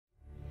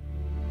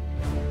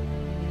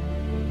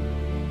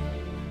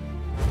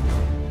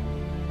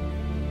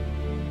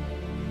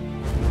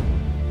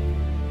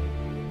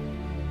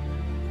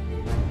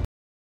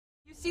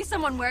See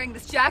someone wearing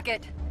this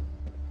jacket,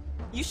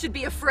 you should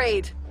be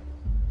afraid.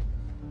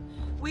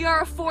 We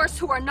are a force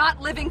who are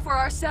not living for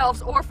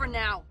ourselves or for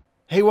now.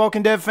 Hey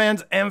Walking Dead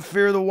fans and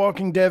Fear the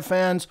Walking Dead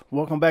fans,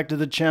 welcome back to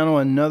the channel.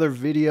 Another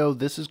video.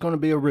 This is going to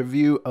be a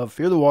review of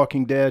Fear the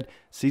Walking Dead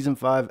Season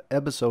 5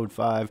 Episode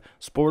 5.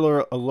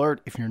 Spoiler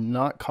alert if you're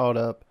not caught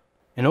up.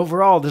 And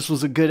overall, this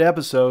was a good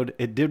episode.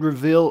 It did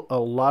reveal a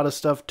lot of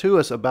stuff to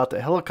us about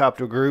the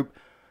helicopter group,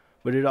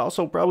 but it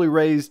also probably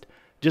raised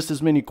just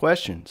as many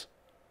questions.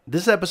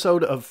 This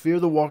episode of Fear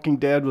the Walking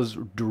Dead was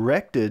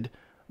directed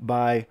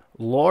by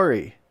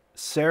Laurie.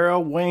 Sarah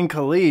Wayne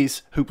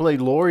Callies, who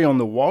played Laurie on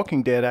The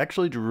Walking Dead,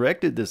 actually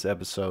directed this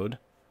episode.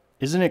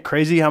 Isn't it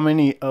crazy how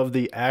many of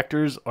the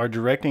actors are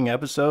directing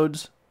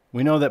episodes?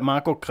 We know that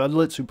Michael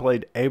Cudlitz, who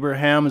played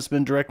Abraham, has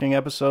been directing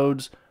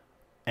episodes.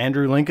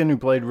 Andrew Lincoln, who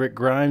played Rick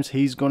Grimes,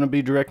 he's going to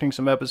be directing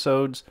some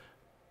episodes.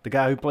 The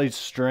guy who plays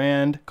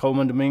Strand,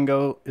 Coleman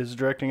Domingo, is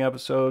directing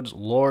episodes.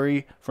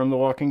 Laurie from The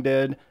Walking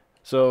Dead.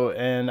 So,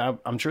 and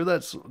I'm sure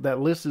that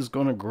list is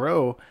going to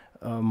grow.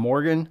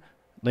 Morgan,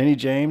 Lenny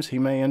James, he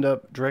may end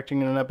up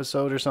directing an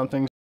episode or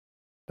something.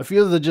 A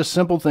few of the just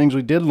simple things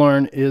we did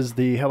learn is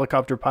the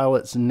helicopter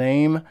pilot's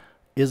name,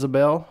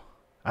 Isabel.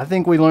 I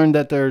think we learned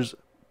that there's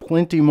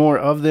plenty more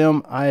of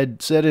them. I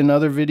had said in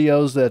other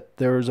videos that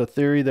there was a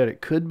theory that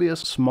it could be a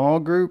small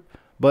group,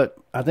 but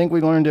I think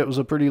we learned it was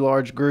a pretty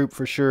large group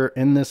for sure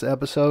in this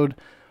episode.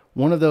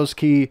 One of those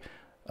key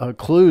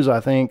clues,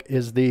 I think,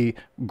 is the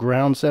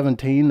Ground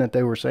 17 that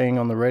they were saying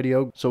on the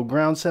radio. So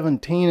Ground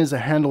 17 is a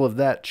handle of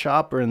that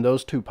chopper and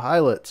those two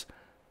pilots.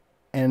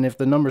 And if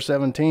the number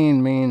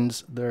 17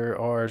 means there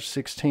are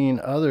 16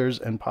 others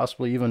and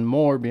possibly even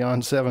more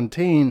beyond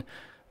 17,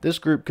 this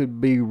group could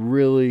be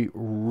really,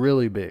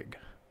 really big.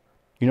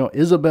 You know,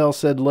 Isabel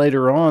said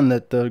later on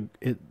that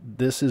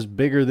this is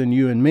bigger than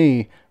you and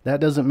me. That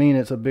doesn't mean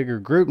it's a bigger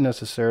group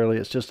necessarily.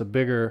 It's just a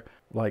bigger,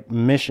 like,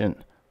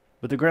 mission.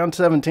 But the Ground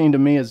 17 to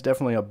me is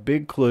definitely a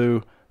big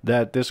clue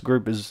that this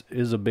group is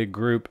a big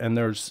group and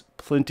there's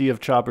plenty of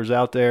choppers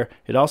out there.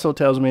 It also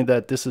tells me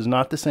that this is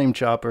not the same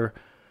chopper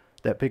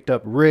that picked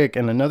up Rick.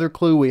 And another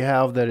clue we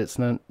have that it's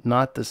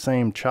not the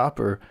same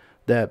chopper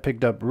that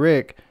picked up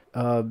Rick.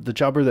 The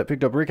chopper that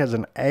picked up Rick has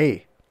an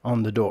A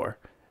on the door.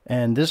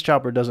 And this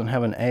chopper doesn't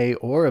have an A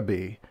or a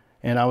B.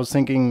 And I was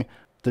thinking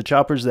the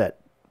choppers that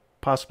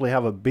possibly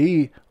have a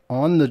B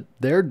on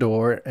their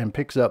door and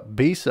picks up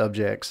B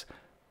subjects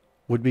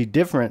would be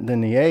different than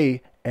the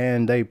A,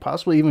 and they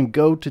possibly even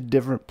go to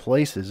different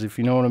places, if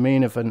you know what I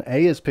mean. If an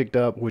A is picked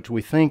up, which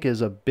we think is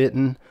a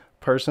bitten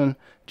person,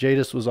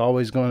 Jadis was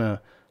always going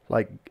to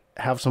like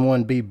have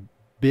someone be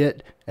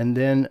bit and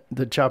then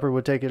the chopper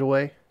would take it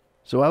away.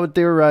 So I would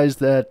theorize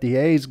that the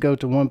A's go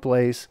to one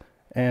place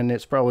and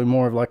it's probably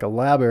more of like a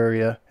lab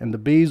area, and the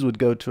B's would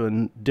go to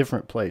a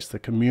different place, the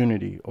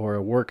community or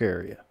a work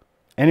area.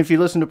 And if you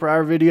listen to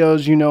prior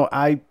videos, you know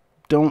I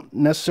don't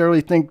necessarily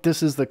think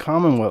this is the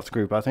Commonwealth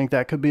group. I think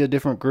that could be a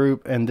different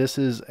group and this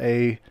is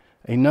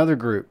another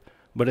group.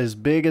 But as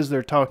big as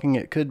they're talking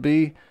it could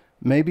be,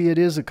 maybe it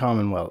is a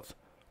Commonwealth,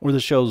 or the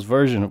show's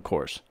version, of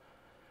course.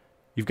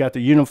 You've got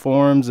the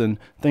uniforms and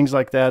things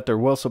like that. They're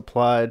well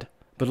supplied.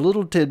 But a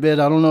little tidbit,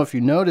 I don't know if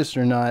you noticed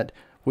or not,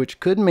 which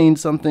could mean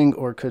something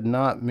or could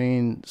not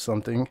mean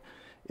something,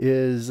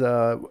 is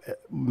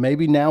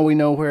maybe now we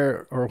know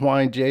where or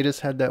why Jadis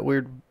had that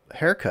weird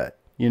haircut.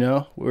 You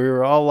know, we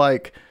were all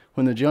like,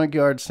 when the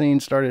junkyard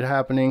scene started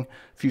happening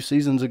a few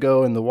seasons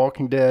ago in The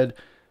Walking Dead,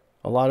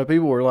 a lot of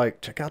people were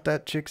like, check out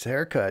that chick's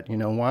haircut. You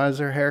know, why is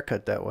her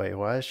haircut that way?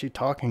 Why is she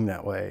talking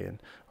that way?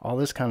 And all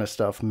this kind of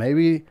stuff.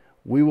 Maybe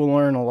we will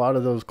learn a lot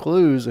of those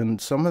clues, and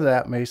some of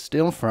that may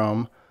steal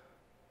from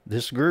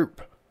this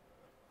group.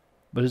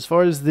 But as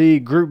far as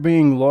the group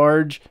being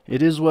large,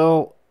 it is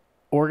well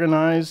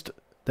organized.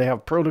 They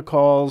have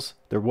protocols.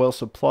 They're well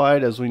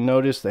supplied. As we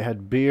noticed, they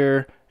had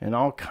beer and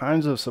all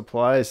kinds of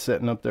supplies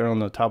sitting up there on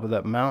the top of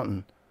that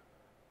mountain.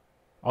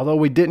 Although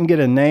we didn't get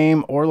a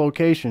name or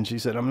location, she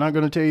said, I'm not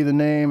going to tell you the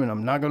name and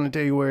I'm not going to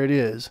tell you where it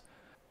is.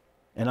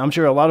 And I'm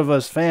sure a lot of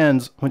us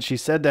fans, when she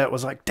said that,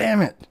 was like,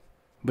 damn it.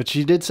 But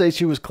she did say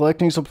she was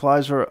collecting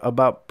supplies for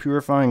about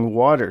purifying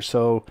water.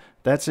 So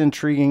that's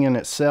intriguing in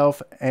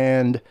itself.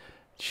 And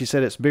she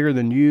said it's bigger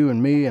than you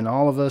and me and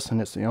all of us,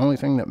 and it's the only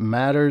thing that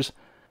matters.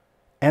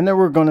 And then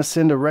we're going to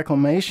send a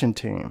reclamation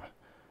team.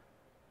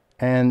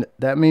 And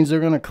that means they're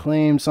going to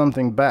claim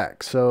something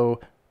back. So,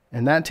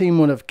 and that team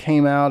would have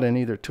came out and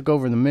either took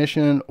over the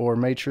mission or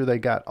made sure they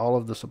got all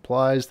of the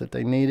supplies that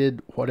they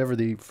needed, whatever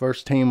the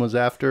first team was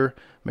after,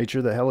 made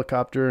sure the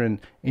helicopter and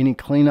any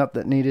cleanup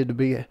that needed to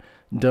be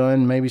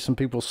done, maybe some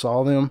people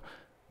saw them,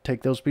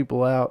 take those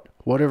people out,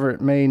 whatever it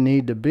may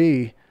need to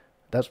be,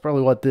 that's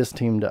probably what this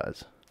team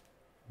does.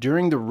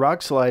 During the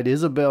rock slide,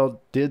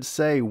 Isabel did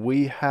say,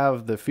 we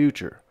have the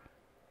future.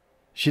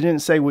 She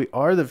didn't say we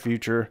are the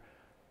future.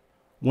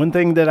 One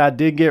thing that I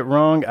did get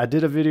wrong, I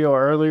did a video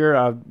earlier,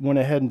 I went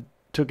ahead and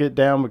took it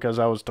down because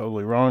I was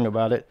totally wrong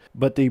about it.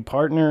 But the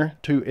partner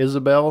to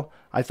Isabel,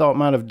 I thought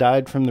might have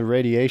died from the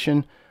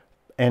radiation.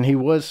 And he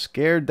was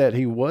scared that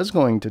he was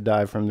going to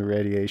die from the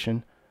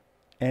radiation.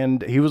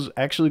 And he was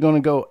actually going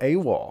to go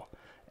AWOL.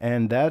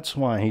 And that's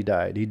why he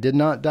died. He did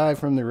not die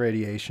from the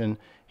radiation.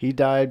 He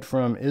died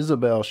from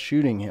Isabel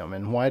shooting him.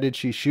 And why did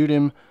she shoot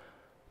him?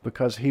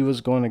 Because he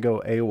was going to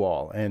go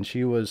AWOL. And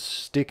she was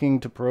sticking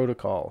to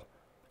protocol.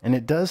 And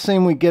it does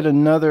seem we get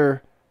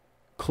another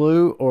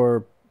clue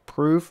or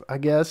proof, I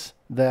guess,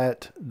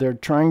 that they're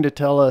trying to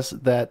tell us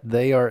that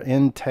they are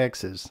in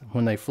Texas.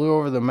 When they flew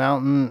over the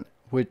mountain,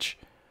 which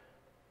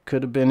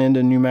could have been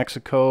into New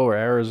Mexico or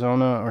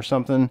Arizona or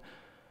something,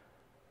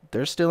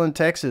 they're still in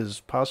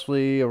Texas,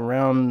 possibly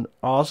around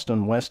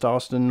Austin, West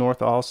Austin,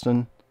 North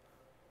Austin.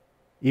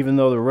 Even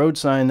though the road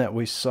sign that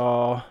we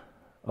saw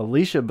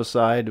Alicia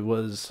beside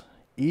was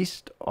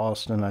East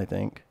Austin, I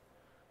think.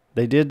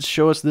 They did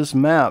show us this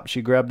map.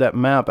 She grabbed that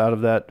map out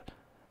of that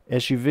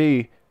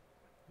SUV,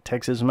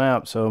 Texas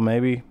map. So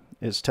maybe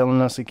it's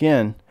telling us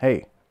again,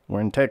 hey,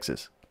 we're in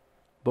Texas.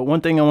 But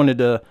one thing I wanted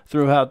to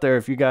throw out there,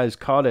 if you guys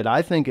caught it,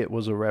 I think it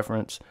was a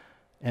reference.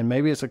 And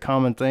maybe it's a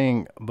common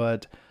thing,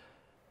 but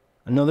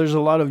I know there's a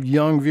lot of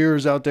young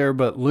viewers out there,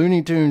 but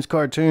Looney Tunes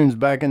cartoons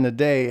back in the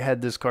day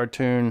had this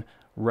cartoon,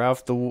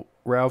 Ralph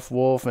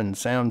Wolf and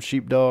Sam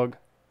Sheepdog.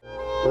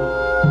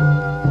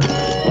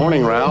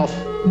 Morning, Ralph.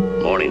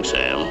 Morning,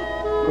 Sam.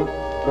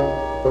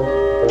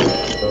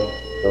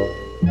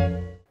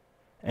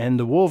 And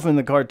the wolf in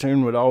the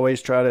cartoon would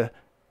always try to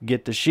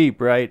get the sheep,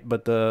 right?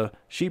 But the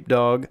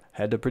sheepdog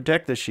had to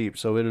protect the sheep,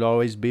 so it would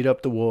always beat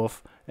up the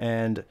wolf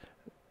and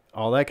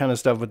all that kind of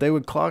stuff. But they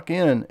would clock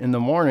in the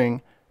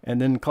morning and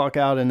then clock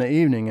out in the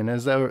evening. And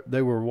as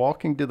they were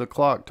walking to the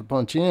clock to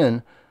punch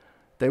in,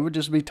 they would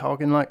just be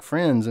talking like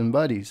friends and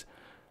buddies.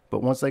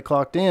 But once they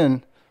clocked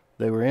in,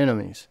 they were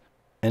enemies.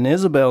 And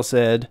Isabel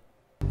said,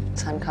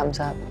 Sun comes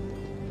up,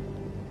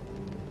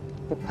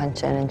 we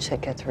punch in and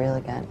shit gets real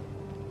again.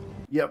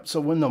 Yep, so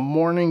when the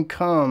morning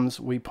comes,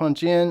 we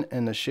punch in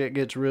and the shit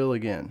gets real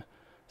again.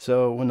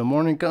 So when the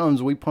morning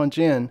comes, we punch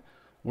in,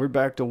 we're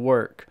back to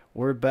work.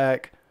 We're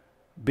back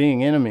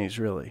being enemies,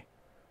 really.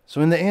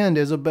 So in the end,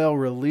 Isabel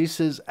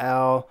releases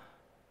Al.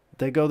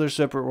 They go their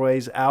separate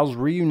ways. Al's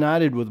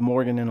reunited with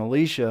Morgan and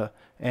Alicia,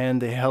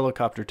 and the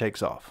helicopter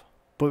takes off.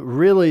 But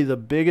really, the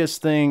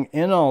biggest thing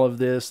in all of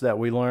this that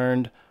we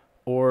learned,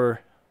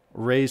 or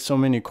raised so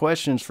many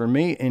questions for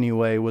me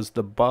anyway, was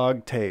the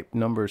bog tape.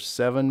 Number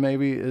 7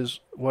 maybe is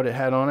what it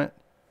had on it.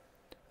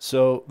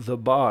 So the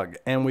bog.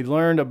 And we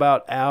learned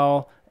about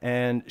Al,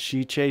 and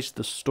she chased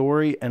the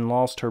story and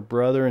lost her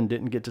brother and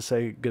didn't get to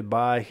say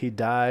goodbye. He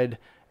died,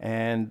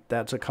 and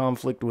that's a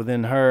conflict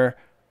within her.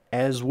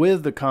 As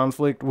with the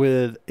conflict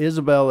with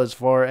Isabel as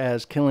far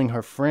as killing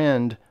her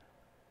friend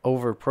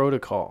over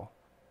protocol,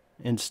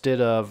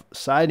 instead of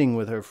siding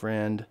with her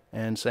friend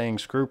and saying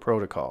screw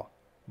protocol.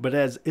 But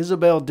as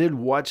Isabel did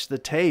watch the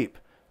tape,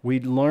 we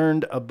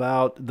learned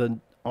about the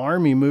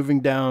army moving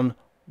down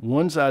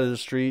one side of the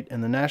street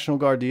and the National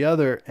Guard the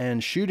other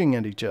and shooting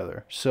at each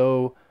other.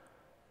 So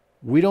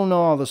we don't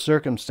know all the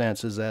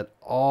circumstances at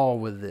all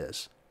with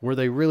this. Were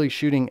they really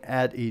shooting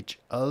at each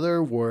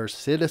other? Were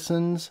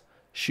citizens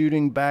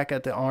shooting back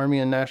at the Army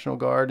and National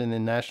Guard, and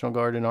then National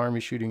Guard and Army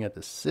shooting at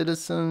the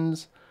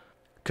citizens?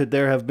 Could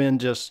there have been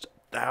just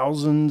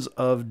thousands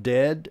of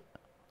dead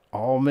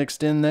all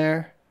mixed in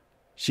there?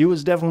 She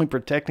was definitely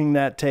protecting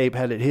that tape,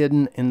 had it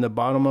hidden in the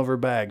bottom of her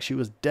bag. She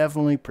was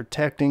definitely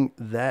protecting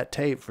that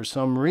tape for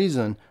some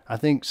reason. I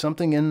think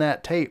something in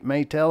that tape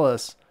may tell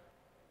us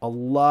a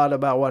lot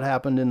about what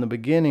happened in the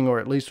beginning, or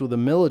at least with the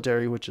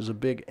military, which is a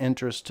big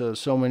interest to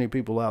so many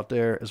people out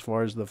there as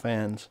far as the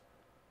fans.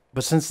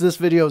 But since this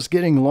video is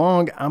getting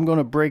long, I'm going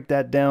to break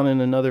that down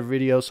in another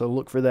video, so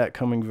look for that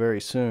coming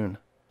very soon.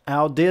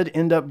 Al did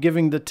end up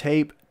giving the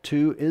tape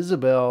to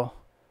Isabel,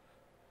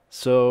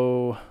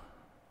 so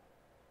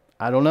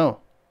I don't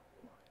know.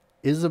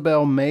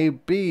 Isabel may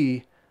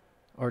be,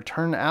 or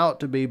turn out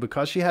to be,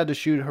 because she had to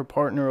shoot her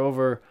partner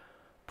over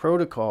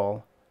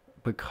protocol,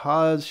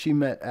 because she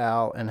met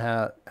Al and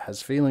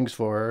has feelings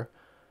for her,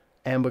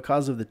 and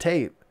because of the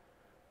tape,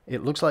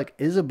 it looks like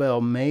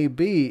Isabel may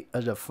be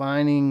a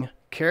defining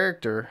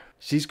character.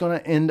 She's going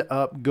to end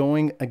up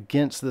going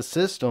against the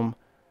system.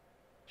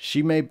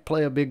 She may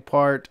play a big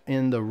part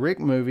in the Rick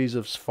movies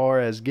as far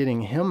as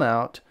getting him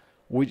out.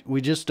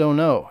 We just don't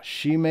know.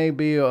 She may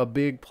be a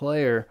big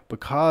player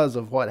because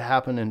of what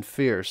happened in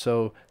Fear.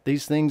 So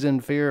these things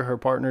in Fear, her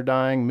partner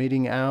dying,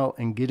 meeting Al,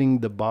 and getting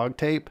the bog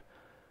tape,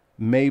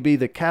 may be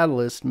the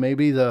catalyst,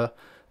 maybe the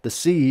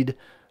seed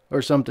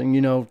or something,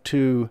 you know,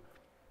 to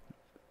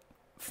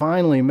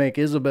finally make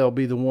Isabel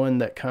be the one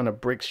that kind of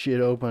breaks shit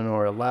open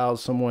or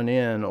allows someone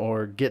in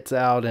or gets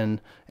out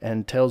and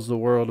tells the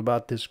world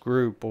about this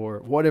group or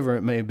whatever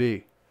it may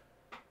be.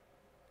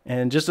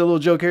 And just a little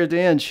joke here at the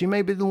end, she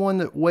may be the one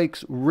that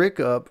wakes Rick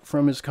up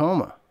from his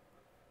coma.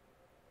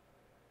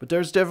 But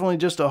there's definitely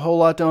just a whole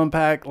lot to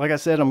unpack. Like I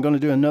said, I'm going to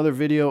do another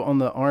video on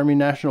the Army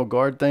National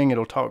Guard thing.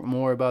 It'll talk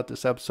more about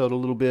this episode a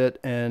little bit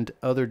and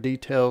other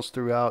details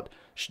throughout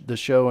the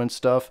show and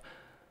stuff.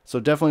 So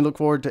definitely look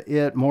forward to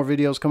it. More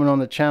videos coming on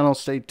the channel.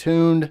 Stay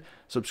tuned.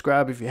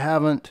 Subscribe if you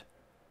haven't.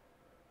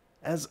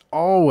 As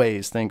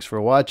always, thanks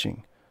for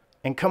watching.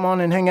 And come on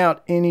and hang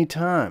out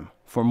anytime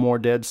for more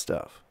Dead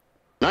stuff.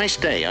 Nice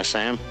day, huh,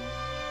 Sam?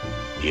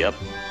 Yep,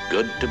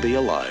 good to be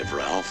alive,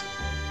 Ralph.